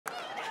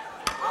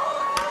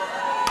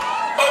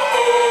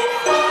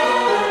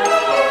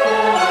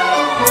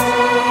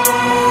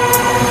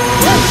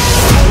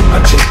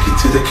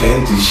to the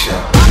candy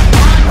shop.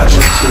 I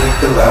just lick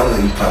the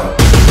lollipop.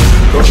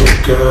 Go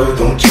check, girl,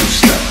 don't you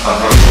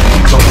stop.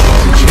 Keep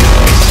talking to you.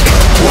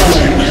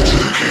 Take me to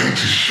the candy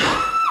shop.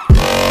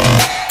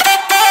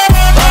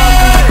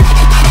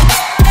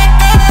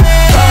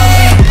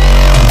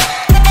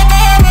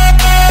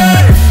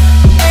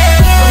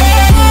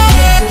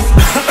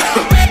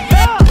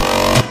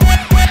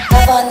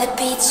 Love on the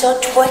beat, so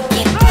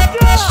twerking.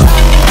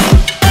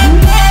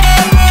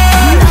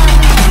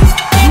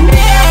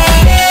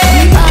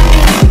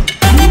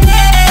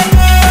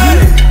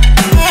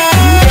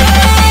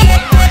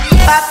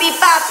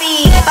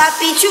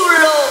 Papi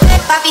chulo,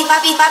 papi,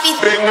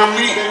 ven a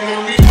mí,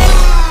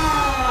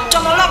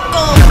 somos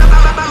locos,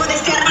 vamos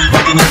desde arriba.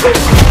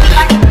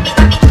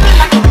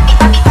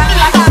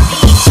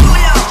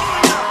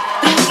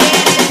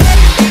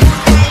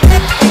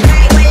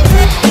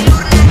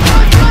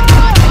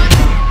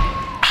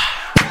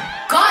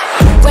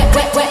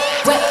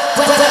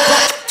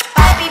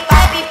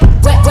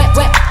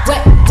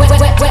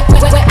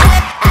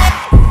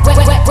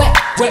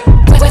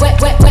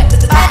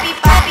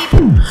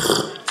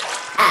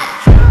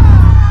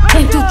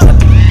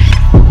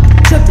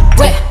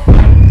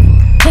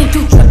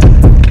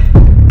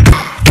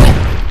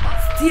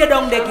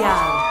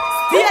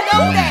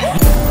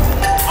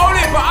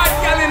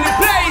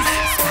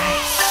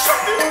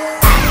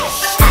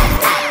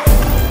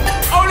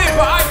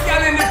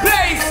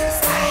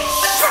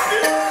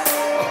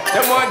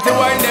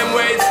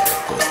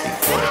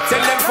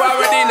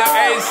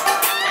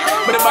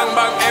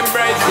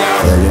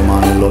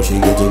 She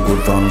get it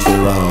good from she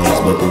rise,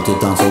 but put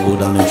it on so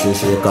good and make she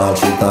shake all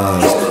she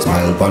ties.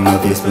 Smile upon her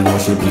face, we know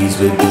she pleased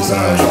with this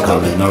eyes.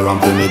 Call it no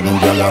ramp to make them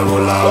girl a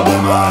roll out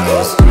them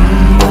eyes.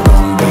 Go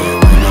down there,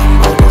 wine and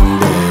go down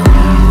there.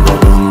 Go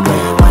down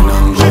there, wine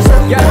and go down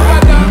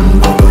there.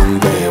 Go down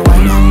there,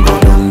 wine and go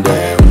down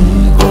there.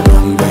 Go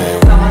down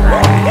there.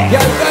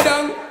 Girl, go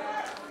down.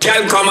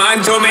 Girl, come on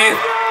to me.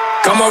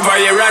 Come over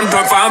here and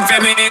perform for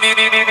me.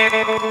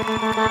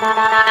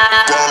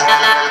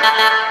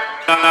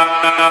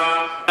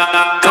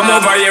 Come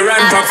over here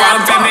and perform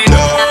for me.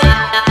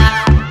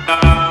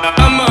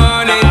 I'm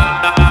on it.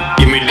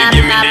 Give me the.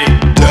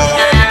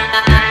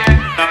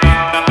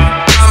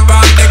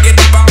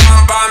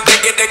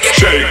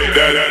 Shake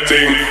that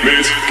thing,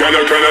 miss. Can I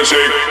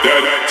shake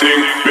that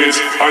thing, miss?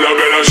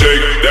 Annabella,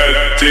 shake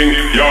that thing,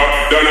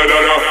 yeah. Donna,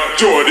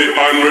 Jody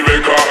and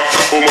Rebecca.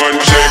 Woman,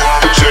 shake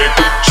that, shake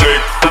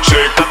that,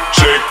 shake.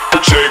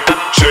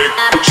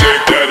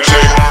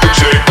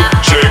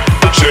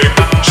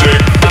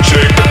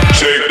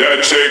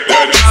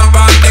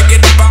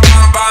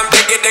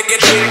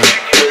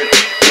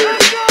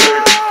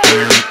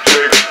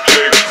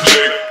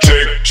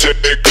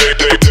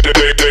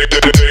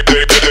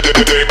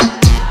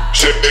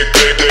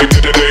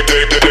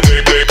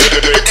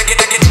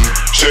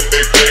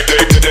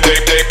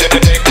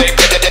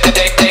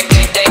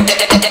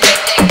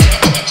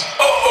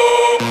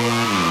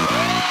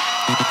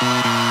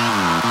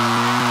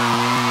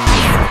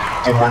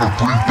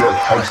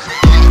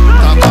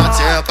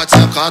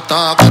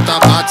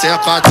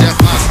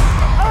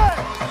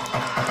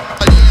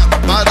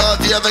 Mano,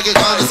 via, vai que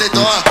quando você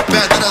toa,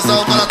 perde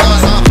atenção para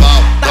tosse.